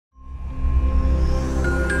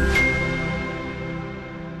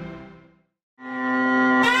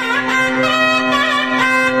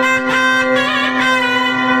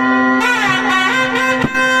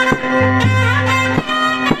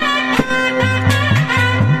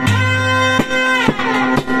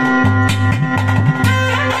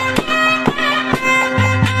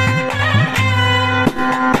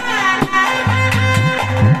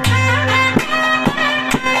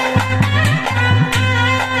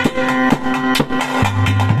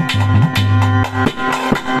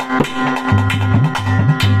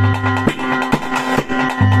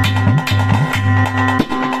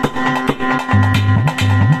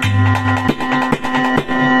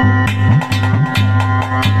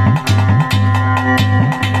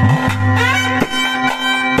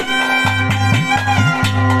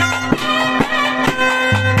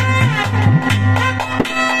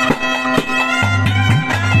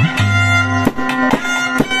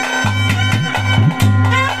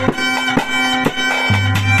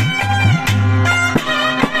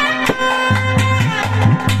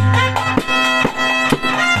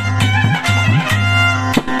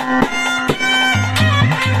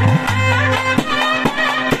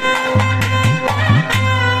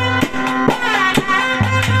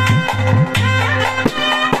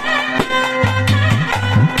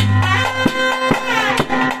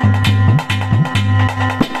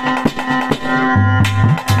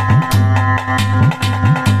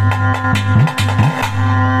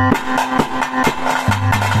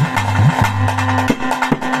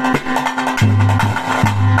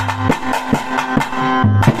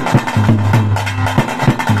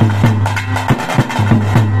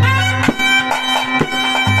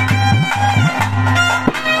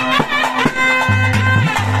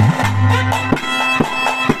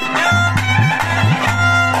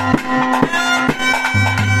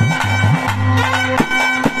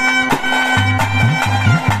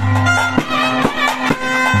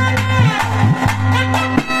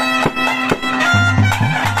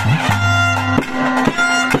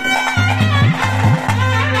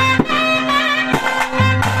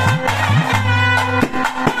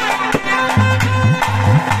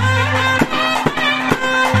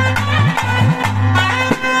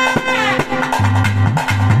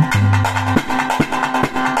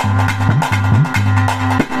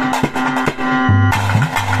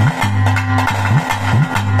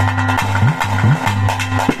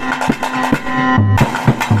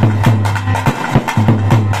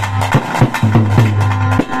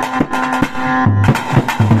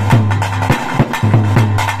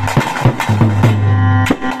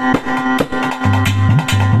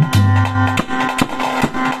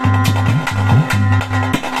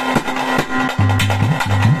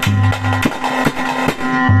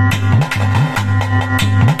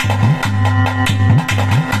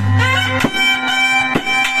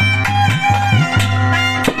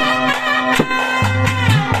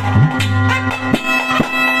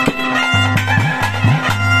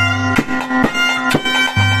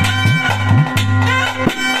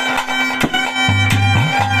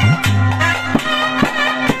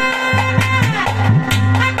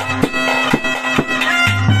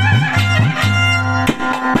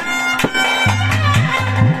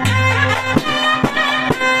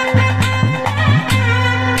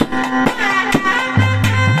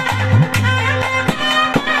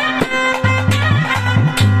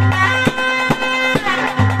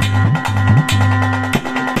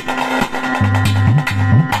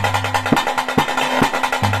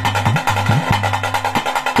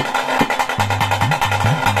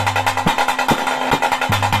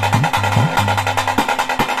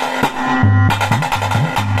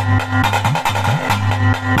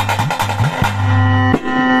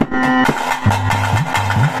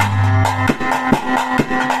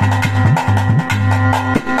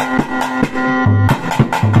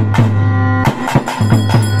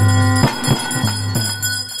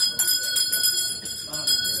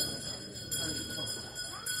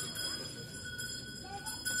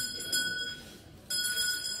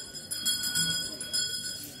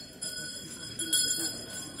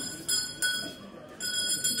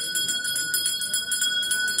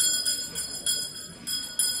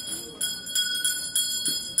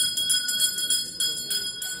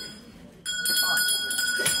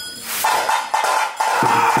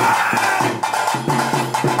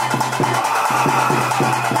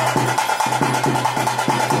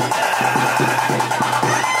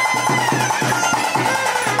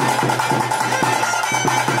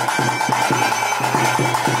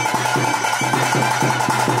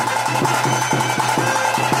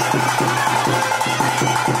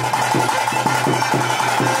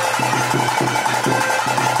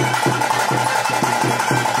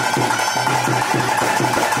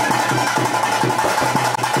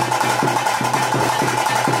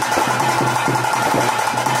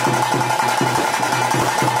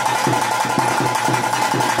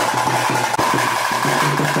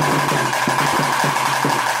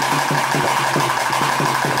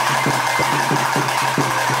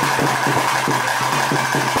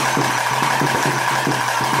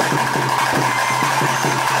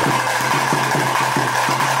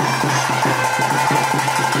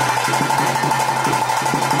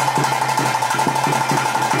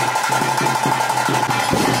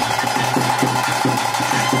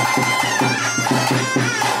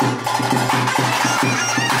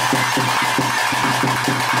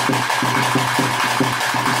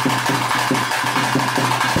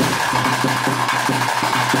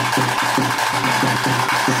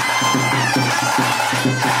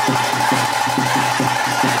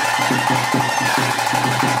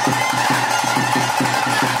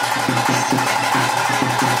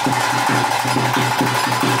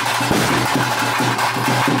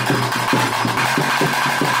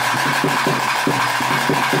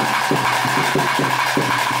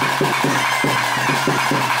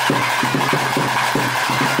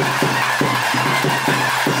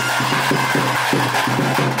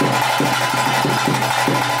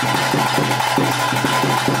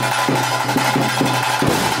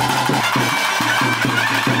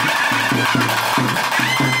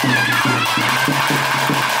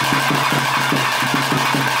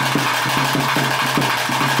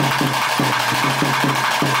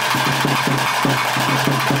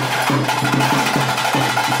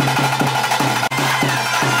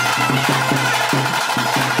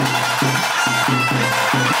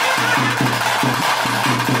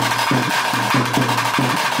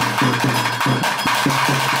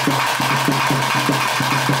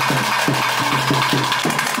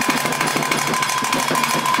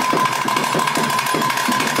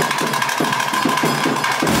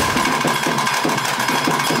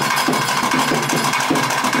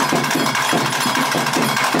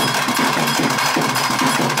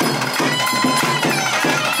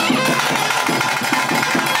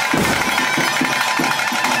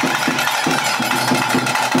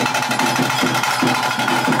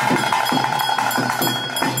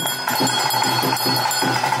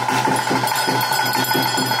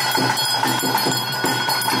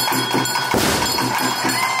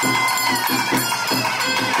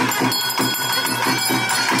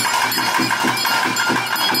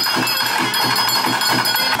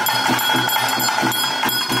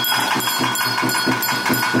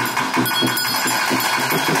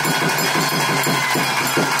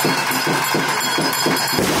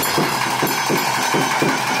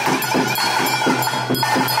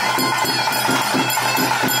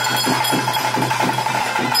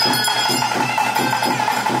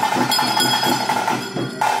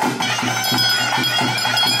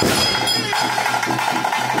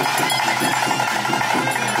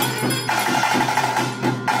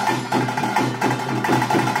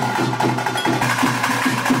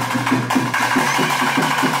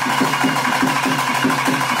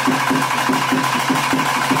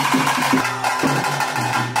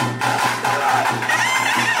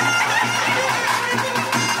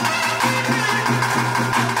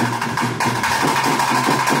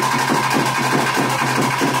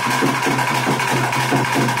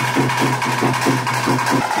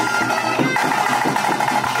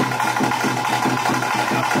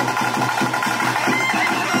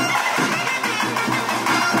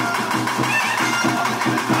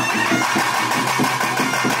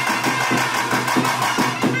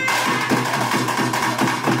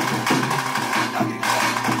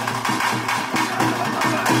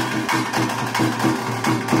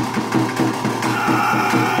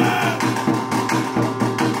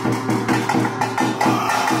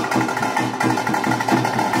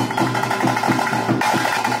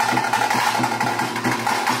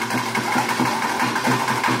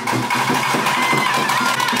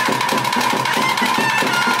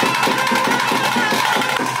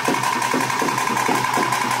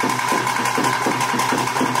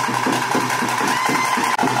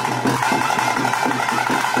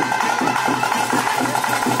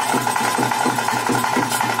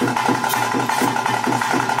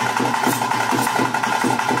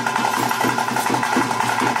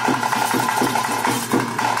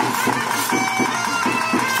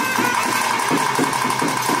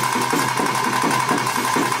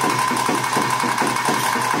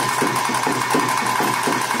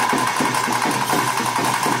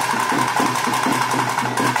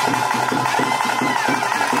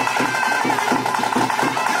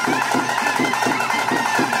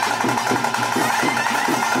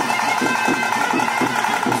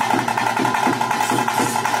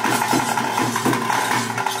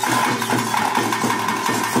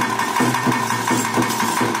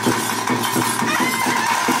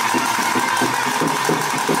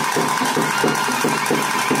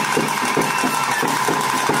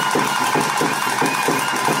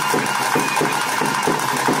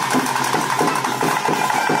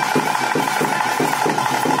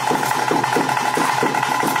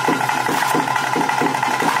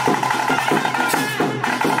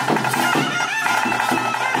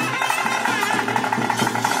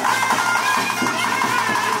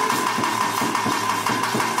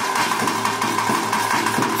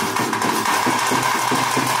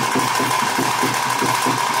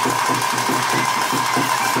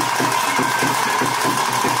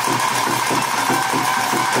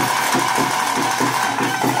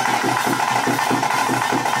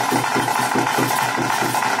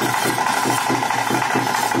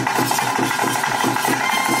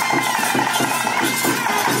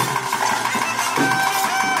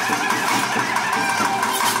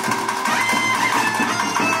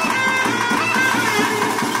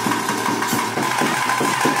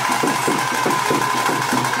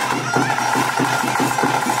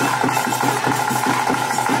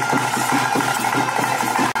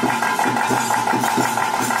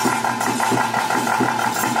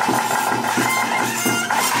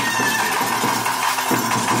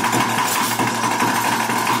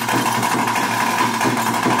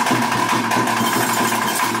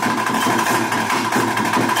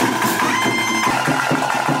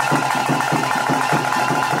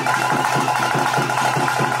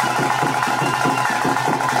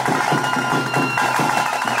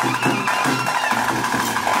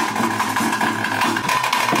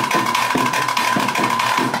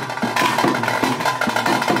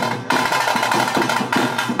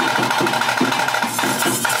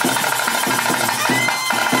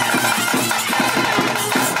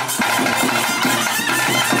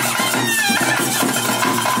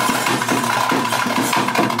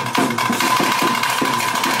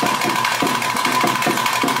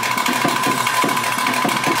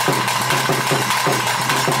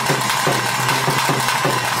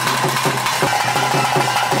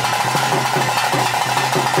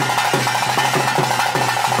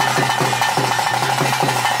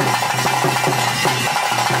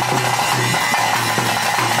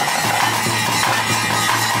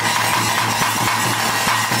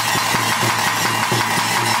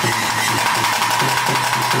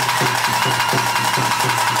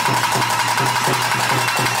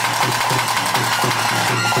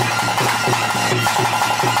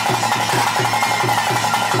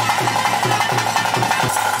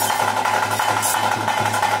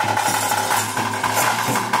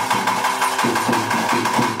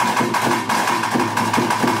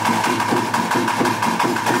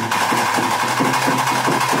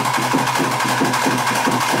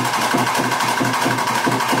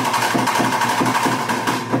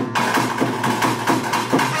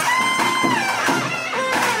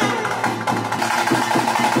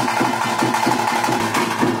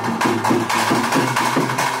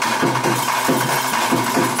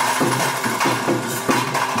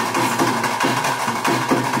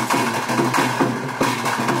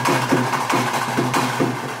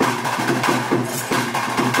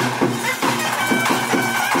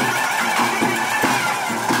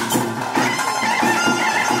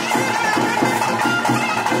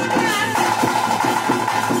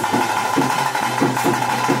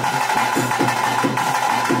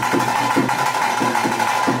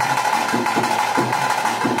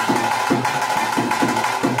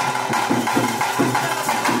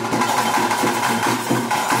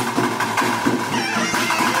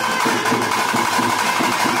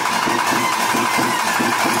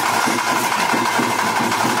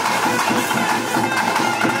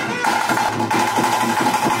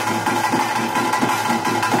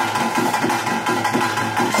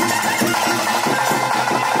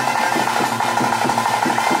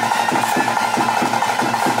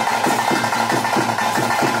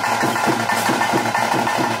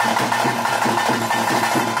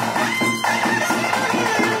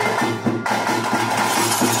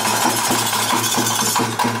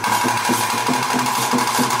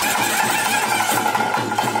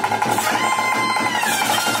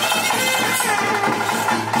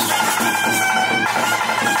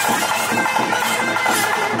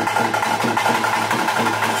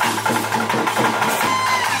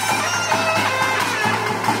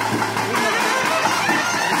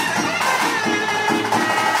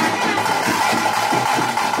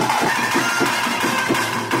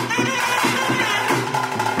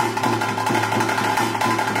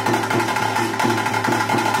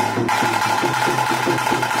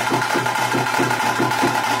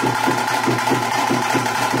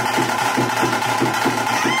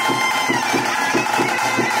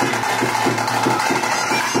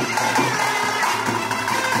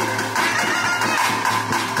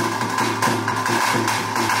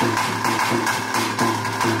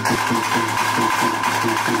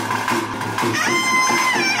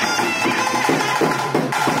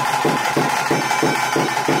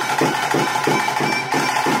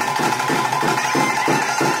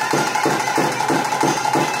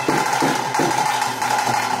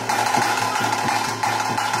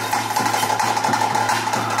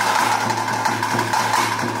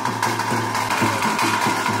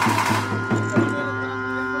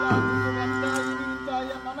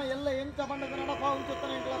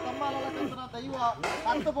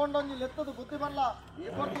ಕೊಂಡೊಂದು ಲೆತ್ತದು ಬುದ್ಧಿ ಬಲ್ಲ ಈ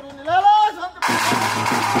ಕೊಡ್ತಿರು ಶಾಂತಿ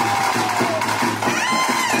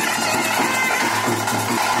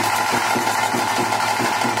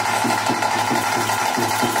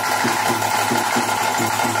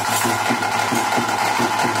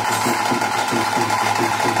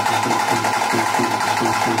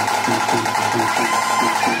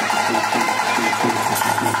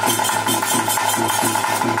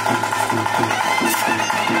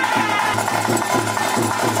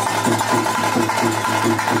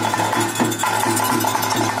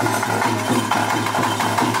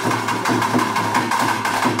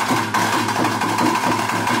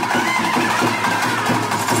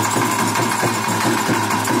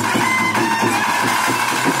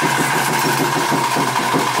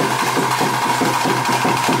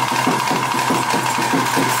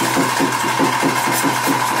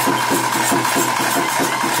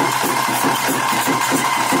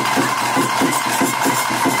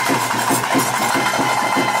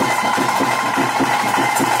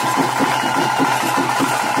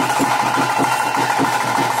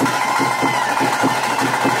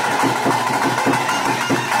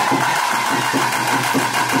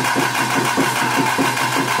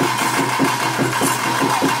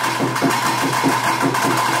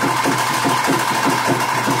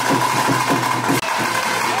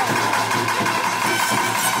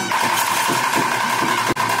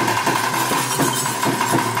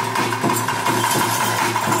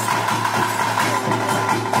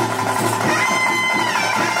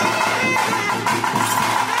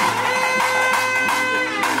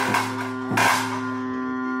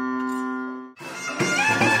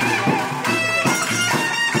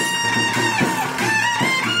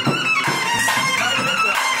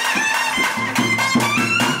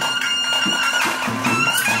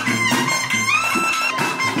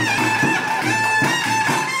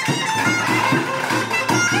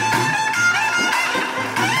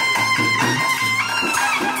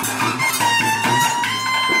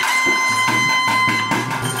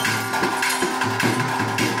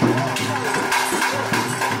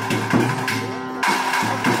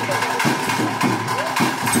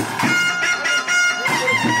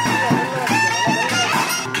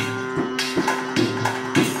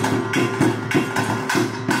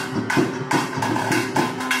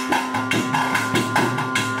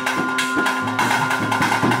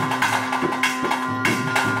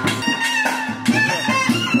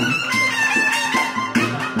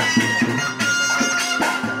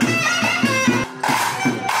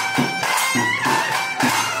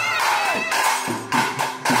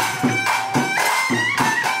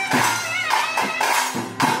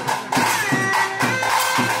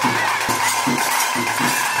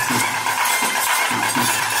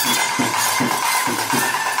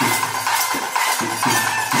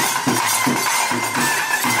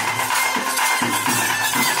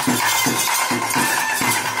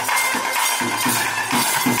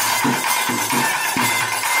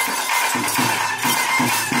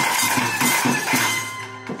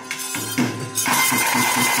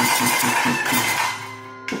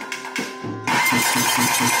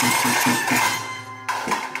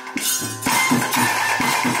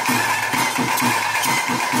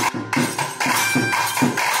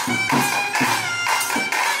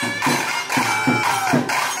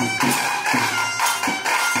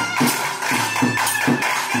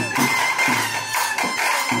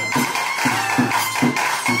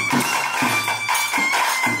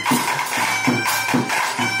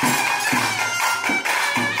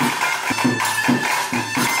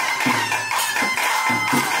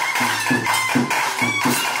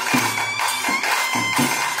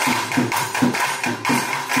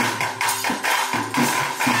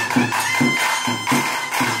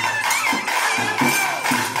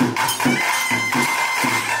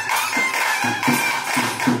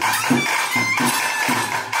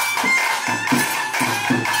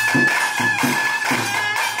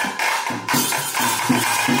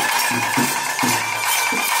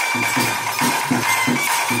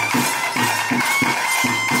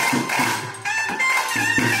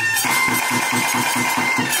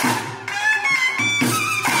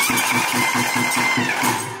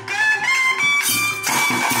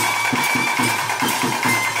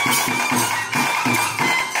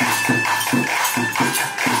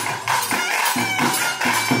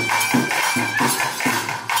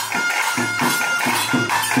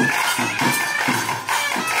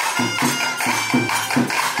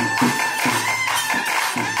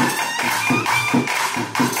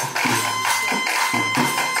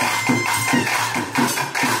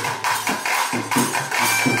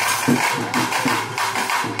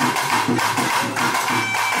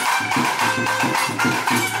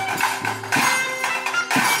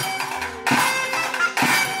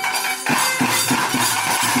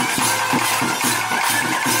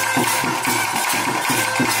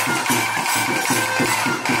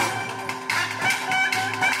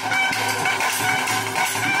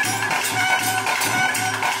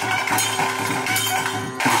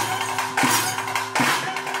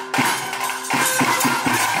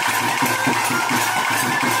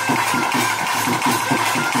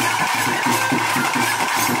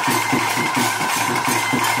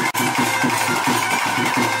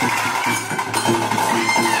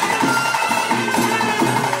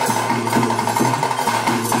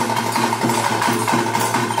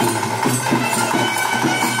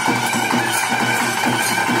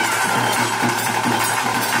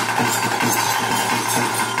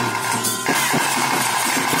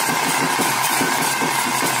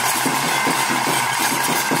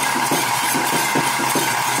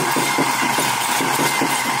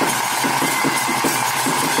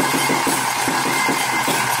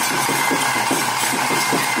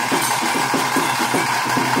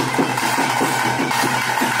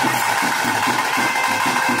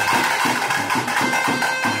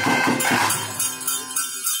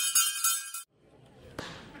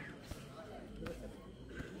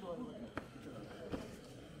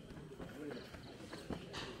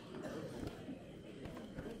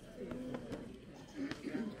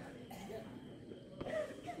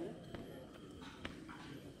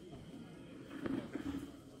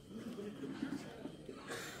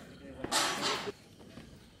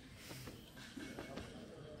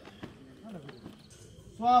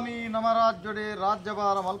ಸ್ವಾಮಿ ನಮರಾಜ್ಯೊಡೆ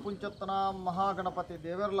ರಾಜ್ಯಭಾರ ಮಲ್ಪುಂಚತ್ತನ ಮಹಾಗಣಪತಿ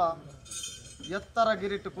ದೇವೆರ್ಲ ಎತ್ತರ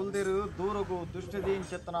ಗಿರಿಟ್ಟು ಕುಲ್ದಿರು ದೂರಗು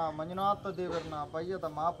ದುಷ್ಟದೀಂಚತ್ತನ ಮಂಜುನಾಥ ದೇವರನ ಬಯ್ಯದ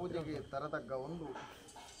ಮಾಪೂಜೆಗೆ ತರದಗ್ಗ ಒಂದು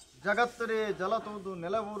ಜಗತ್ತಡೆ ಜಲತೂದು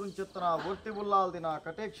ನೆಲವೂರುಂಚತ್ತನ ಒರ್ತಿ ಬುಲ್ಲಾಲ್ದಿನ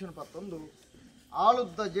ಕಟೇಕ್ಷಣ ಪತ್ತೊಂದು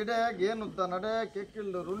ಆಳುದ್ದ ಜಿಡೆ ಗೇನುದ್ದ ನಡೆ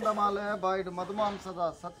ಕೆಕ್ಕಿಲ್ಲು ರುಂಡಮಾಲೆ ಬಾಯಿಡು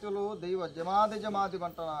ಮಧುಮಾಂಸದ ಸತ್ಯುಲು ದೈವ ಜಮಾದಿ ಜಮಾದಿ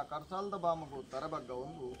ಬಂಟನ ಕರ್ಸಾಲ್ದ ಬಾಮಗು ತರಬಗ್ಗ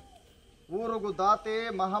ಒಂದು ಊರುಗು ದಾತೆ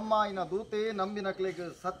ಮಹಮ್ಮಾಯಿನ ದೂತೆ ನಂಬಿನಕ್ಲಿಗೆ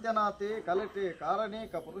ಸತ್ಯನಾತೆ ಕಲೆಟೆ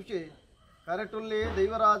ಕಾರಣೇಕ ಪುರುಷೆ ಕರೆಟುಲ್ಲಿ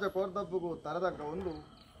ದೈವರಾಜ ಕೋರ್ದಬ್ಬುಗು ತರದಗ್ಗ ಒಂದು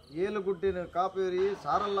ಏಲುಗುಡ್ಡಿನ ಕಾಪೇರಿ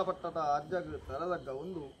ಸಾರಲ್ಲ ಪಟ್ಟದ ಅಜ್ಜಗು ತರದಗ್ಗ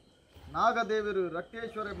ಒಂದು ನಾಗದೇವರು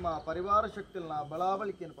ರಕ್ತೇಶ್ವರೆಮ್ಮ ಪರಿವಾರ ಶಕ್ತಿಲ್ನ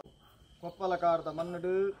ಬಳಾಬಳಿಕೆನ ಕೊಪ್ಪಲಕಾಡದ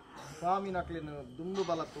ಮನ್ನಡು ಸ್ವಾಮಿ ನಕ್ಲಿನ ದುಂಬು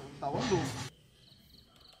ಬಲತ್ತು ಅಂತ ಒಂದು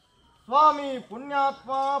ಸ್ವಾಮಿ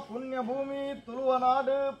ಪುಣ್ಯಾತ್ಮ ಪುಣ್ಯಭೂಮಿ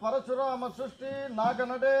ತುಳುವನಾಡು ಪರಶುರಾಮ ಸೃಷ್ಟಿ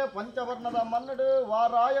ನಾಗನಡೆ ಪಂಚವರ್ಣದ ಮನ್ನಡು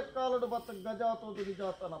ವಾರಾಯಕ್ಕಾಲಡು ಬತ್ತ ಗಜಾತೋದು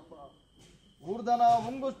ನಿಜಾತನಪ್ಪ ಊರ್ಧನ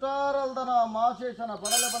ಉಂಗುಷ್ಟಾರಲ್ದನ ಮಾಶೇಷನ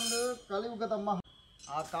ಪಡಲೆ ಬಂದು ಕಲಿಯುಗದ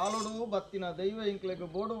ಆ ಕಾಲುಡು ಬತ್ತಿನ ದೈವ ಇಂಕ್ಲೆಗೆ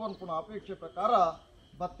ಬೋಡು ಅನ್ಪುಣ ಅಪೇಕ್ಷೆ ಪ್ರಕಾರ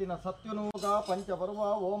ಬತ್ತಿನ ಸತ್ಯನೂಗ ಪಂಚಪರ್ವ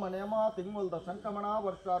ಓಮ ನೇಮ ತಿಂಗುಲ್ದ ಸಂಕ್ರಮಣ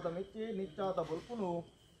ವರ್ಷಾದ ಮೆಚ್ಚಿ ನಿಚ್ಚಾದ ಬುಲ್ಪುನು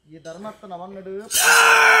ಈ ಧರ್ಮಸ್ಥನ ಮನ್ನಡು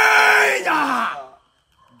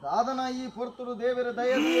ದಾದನ ಈ ಪೊರ್ತುಡು ದೇವರ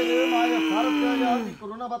ದಯದಿಯರು ಮಾಯ ಸಾರಥ್ಯಾದಿ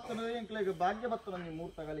ಋಣಭತ್ತನು ಎಂಕ್ಲೆಗೆ ಭಾಗ್ಯಭತ್ತನ ಈ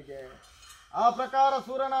ಮೂರ್ತಗಳಿಗೆ ಆ ಪ್ರಕಾರ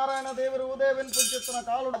ಸೂರ್ಯನಾರಾಯಣ ದೇವರು ಉದಯವೆನ್ ಪುಂಚಿತ್ತನ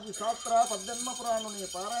ಕಾಲು ಶಾಸ್ತ್ರ ಪದ್ಯನ್ಮ ಪುರಾಣನಿ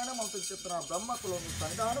ಪಾರಾಯಣ ಮಂತ್ರಿಚಿತ್ತನ ಬ್ರಹ್ಮಕುಲನು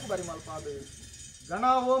ಸಂಗಾನು ಬರಿ ಮಲ್ಪಾದು ಗಣ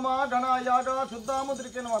ಹೋಮ ಗಣ ಯಾಗ ಶುದ್ಧ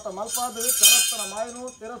ಮುದ್ರಿಕೆನು ಮತ ಮಲ್ಪಾದು ಕರಸ್ತನ ಮಾಯನು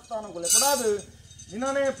ತಿರಸ್ಥಾನಗುಲೆ ಕೊಡಾದು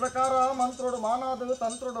ನಿನ್ನನೇ ಪ್ರಕಾರ ಮಂತ್ರೋಡು ಮಾನಾದು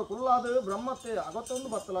ತಂತ್ರೋಡು ಕುಲ್ಲಾದು ಬ್ರಹ್ಮತ್ತೆ ಅಗತ್ತೊಂದು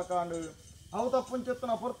ಬತ್ತಲ ಕಾಂಡು ಅವು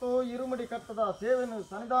ತಪ್ಪುಂಚಿತ್ತನ ಪೊರ್ತು ಇರುಮಡಿ ಕಟ್ಟದ ಸೇವೆನು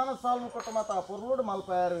ಸನ್ನಿಧಾನ ಸಾಲ್ನು ಕೊಟ್ಟ ಮತ ಪೊರ್ಲೋಡು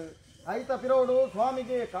ಮಲ್ಪಾರು ಐತ ಪಿರೋಡು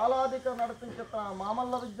ಸ್ವಾಮಿಗೆ ಕಾಲಾಧಿಕ ನಡತಿಂಚಿತ್ತನ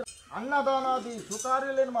ಮಾಮಲ್ಲ ವಿಜ್ರ ಅನ್ನದಾನಾದಿ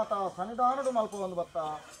ಸುಕಾರ್ಯಲೇನು ಮತ ಸನ್ನಿಧಾನಡು ಮಲ್ಪ ಒಂದು ಬತ್ತ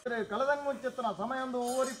ಕಳೆದಂಗ ಮುಂಚಿತ್ತನ ಸಮಯಂದು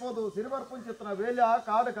ಓರಿಪೋದು ಸಿರಿವರ್ ಪುಂಚಿತ್ತನ ವೇಲ್ಯ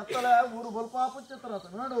ಕಾಡು ಕತ್ತಲೆ ಊರು ಬೊಲ್ಪ ಪುಂಚಿತ್ತನ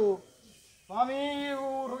ನೋಡು ಸ್ವಾಮಿ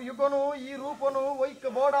ಯುಗನು ಈ ರೂಪನು ವೈಕ್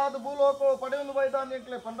ಬೋಡಾದ ಭೂಲೋಕೋ ಪಡೆಯಲು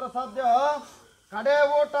ಬೈದಾನ್ಯಕ್ಲೆ ಪಂಡ್ರ ಸಾಧ್ಯ ಕಡೆ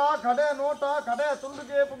ಓಟ ಕಡೆ ನೋಟ ಕಡೆ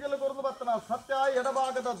ತುಂಡುಗೆ ಪುಗಿಲು ಕೊರದು ಬತ್ತನ ಸತ್ಯ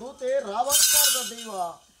ಎಡಭಾಗದ ದೂತೆ ರಾವಂಕಾರದ ದೈವ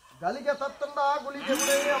ಗಲಿಗೆ ತತ್ತಂಡ ಗುಳಿಗೆ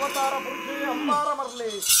ಗುಡೆ ಅವತಾರ ಪುರುಷಿ ಅಂಬಾರ ಮರಲಿ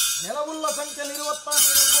ನೆಲವುಲ್ಲ ಸಂಖ್ಯೆ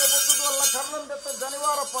ನಿರುವತ್ತಲ್ಲ ಕರ್ಣಂದೆತ್ತ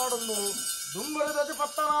ಜನಿವಾರ ಪಾಡೊಂದು ದುಂಬರಿದಜಿ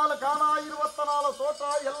ಪತ್ತನಾಲು ಕಾನ 24 ತೋಟ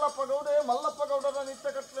ಎಲ್ಲಪ್ಪ ಗೌಡೆ ಮಲ್ಲಪ್ಪ ಗೌಡರ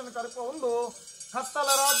ನಿತ್ಯ ಕಟ್ಟಲೆಯನ್ನು ಕರೆಪ ಒಂದು ಕತ್ತಲ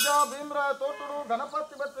ರಾಜ್ಯ ಭೀಮರಾಯ ತೋಟುಡು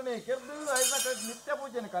ಗಣಪತಿ ಬಟ್ಟಣಿ ಕೆರ್ದು ಐದನ ನಿತ್ಯ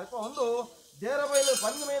ಪೂಜೆಯನ್ನು ಕರೆಪ ಒಂದು ದೇರಬೈಲು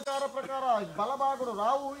ಪಂಚಮೇಕಾರ ಪ್ರಕಾರ ಬಲಭಾಗುಡು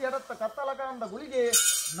ರಾವು ಎಡತ್ತ ಕತ್ತಲಕಾಂಡ ಗುಳಿಗೆ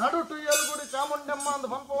ನಡುಟು ಎಲ್ಗುಡಿ ಚಾಮುಂಡಮ್ಮ ಅಂದ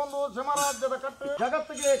ಪಂಪ ಒಂದು ಸಿಂಹರಾಜ್ಯದ ಕಟ್ಟು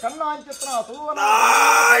ಜಗತ್ತಿಗೆ ಕಣ್ಣ ಅಂಚಿತ್ರನ ತುಳುವನ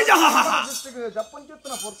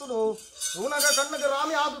ಜಪ್ಪಂಚಿತ್ರನ ಪೊರ್ತುಡು ತೂನಗ ಕಣ್ಣಗ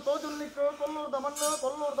ರಾಮಿ ಆದು ತೋಜುನ್ನಿಕ್ಕು ಕೊಲ್ಲೂರ್ದ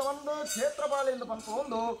ಮಣ್ಣು ಕ್ಷೇತ್ರಪಾಳಿಯಿಂದ ಪಂಪ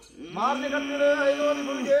ಒಂದು ಮಾರ್ನಿ ಕಟ್ಟಿಡು ಐದೋರಿ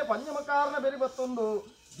ಗುಳಿಗೆ ಪಂಚಮಕಾರನ ಬೆರಿಬತ್ತೊಂದು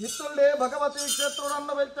ಗಿತ್ತುಳ್ಳೆ ಭಗವತಿ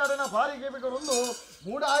ಕ್ಷೇತ್ರವನ್ನು ವೆಚ್ಚಾಡಿನ ಪಾರಿಗೆ ಬಿಗರೊಂದು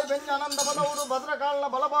ಮೂಡಾಯಿ ಬೆಂಜ ಆನಂದ ಬದವುಡು ಭದ್ರಕಾಲನ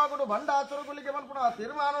ಬಲಭಾಗುಡು ಬಂಡಾಚುರುಗುಲಿಗೆ ಮಲ್ಪುಣ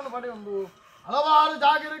ತೀರ್ಮಾನವನ್ನು ಪಡೆಯೊಂದು ಹಲವಾರು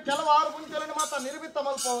ಜಾಗಿರು ಕೆಲವಾರು ಮುಂಚೆಲಿನ ಮಾತ ನಿರ್ಮಿತ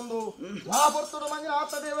ಮಲ್ಪ ಒಂದು ಮಹಾಪುರ್ತುಡು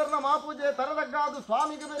ಮಂಜುನಾಥ ದೇವರನ ಮಾಪೂಜೆ ತರದಗ್ಗಾದು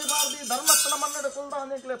ಸ್ವಾಮಿಗೆ ಬೆರಿಬಾರ್ದಿ ಧರ್ಮಸ್ಥಳ ಮನ್ನಡೆ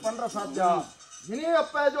ಕುಲ್ದಾನಿಕ್ಲೆ ಪಂಡ್ರ ಸಾಧ್ಯ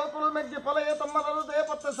ಇನಿಯಪ್ಪ ಜೋಕುಳು ಮೆಗ್ಗಿ ಫಲಯೇ ತಮ್ಮನರು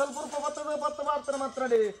ದೇಪತ್ತ ಸಲ್ಪುರ್ಪ ಬತ್ತದ ಪತ್ತ ಮಾಡ್ತಾರೆ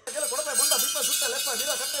ಮಾತ್ರಡಿ ಕೊಡತೆ ಗುಂಡ ದೀಪ ಸುತ್ತ ಲೆಪ್ಪ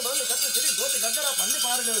ಬೀರ ಕಟ್ಟೆ ಬರಲಿ ಕಟ್ಟೆ ಸಿರಿ ಗೋತಿ ಗಗ್ಗರ ಪಂಡಿ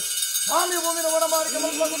ಪಾರಡು ಸ್ವಾಮಿ ಭೂಮಿನ ಒಡಮಾಡಿಕೆ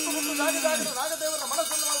ಮಲ್ಪ ಗುಟ್ಟು ಜಾಗದ ನಾಗದೇವರ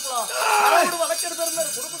ಮನಸ್ಸನ್ನು ಮಲ್ಪಳ ಅಲಕ್ಕೆರೆ ಬೆರೆದರೆ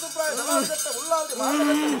ಕುರುಕು ಸುಬ್ರಾಯ ದಲಾಲ್ದೆಟ್ಟ ಉಳ್ಳಾಲ್ದಿ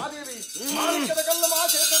ಮಾದೇವಿ ಮಾಣಿಕ್ಯದ ಕಲ್ಲು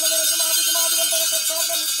ಮಾಚೇತನಗಳಿಗೆ ಮಾದಿಗಂಟನ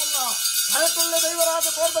ಕರ್ಸಾಲ್ದ ನಿರ್ಪುಲ್ಲ ಹಯತುಳ್ಳೆ ದೈವರಾಜ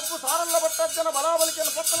ಕೋರ್ದಪ್ಪು ಸಾರಲ್ಲ ಭಟ್ಟಜ್ಜನ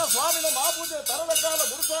ಬಲಾಬಲಿಕೆಯನ್ನು ಪತ್ತಲ ಸ್ವಾಮಿನ ಮಾಪೂಜೆ ತರಲಗಾಲ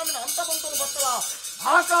ಗುರುಸ್ವಾಮಿನ ಅಂತ ಬಂತನು ಪತ್ತಲ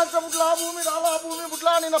ಆಕಾಶ ಬುಡ್ಲಾ ಭೂಮಿ ಡಾಲಾ ಭೂಮಿ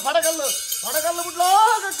ಬುಡ್ಲಾ ನಿನ್ನ ಪಡಗಲ್ಲು ಬುಡ್ಲಾ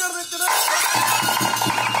ಕಡ್ದಿತ್ತಿನ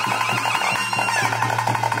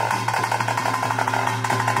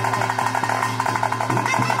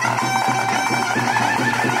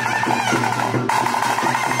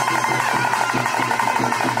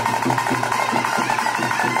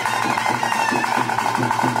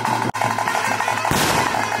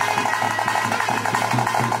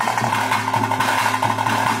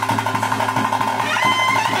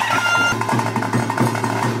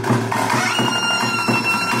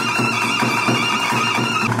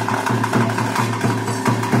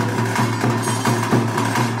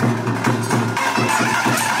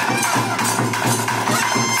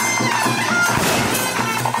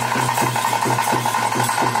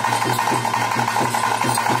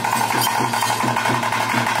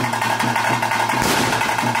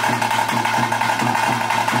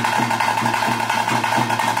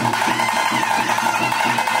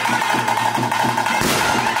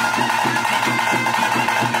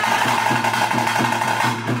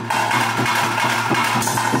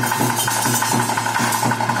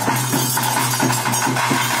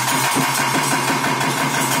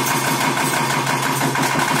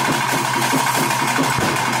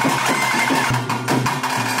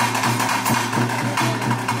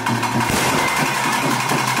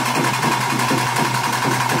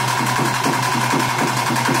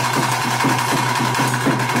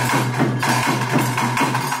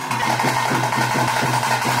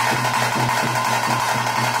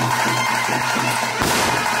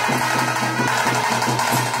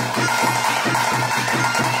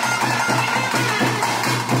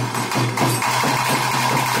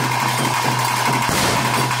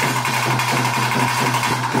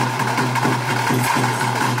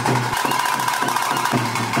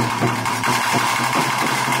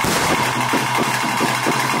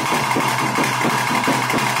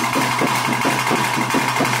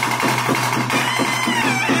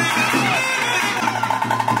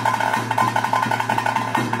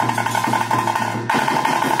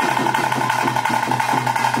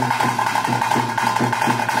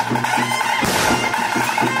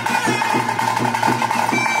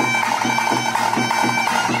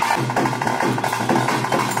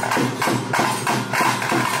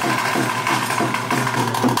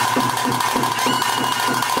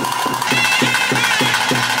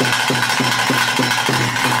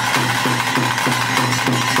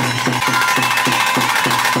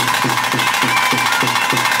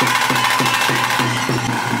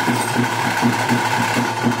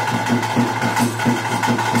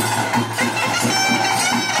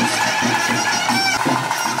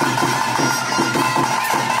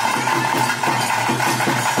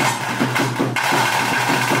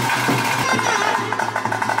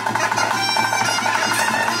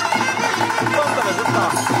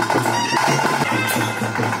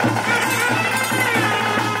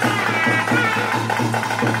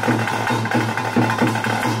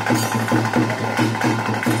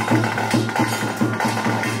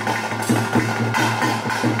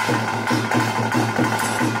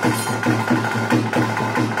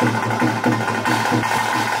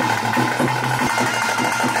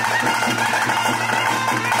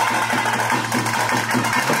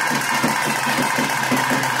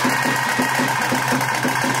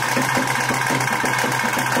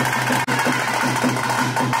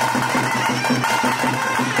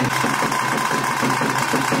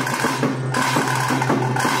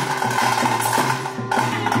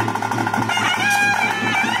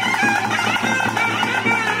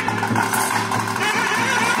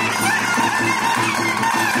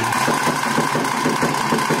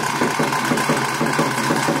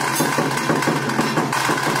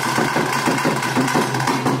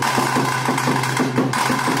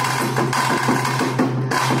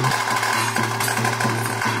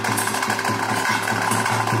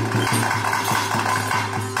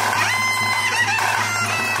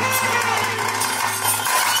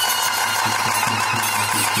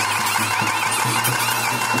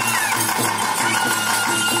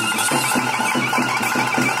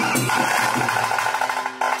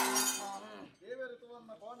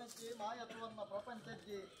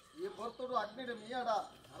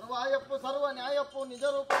ಸರ್ವ ನ್ಯಾಯಪ್ಪು ನಿಜ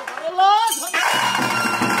ರೂಪ ಬರಲ್ಲ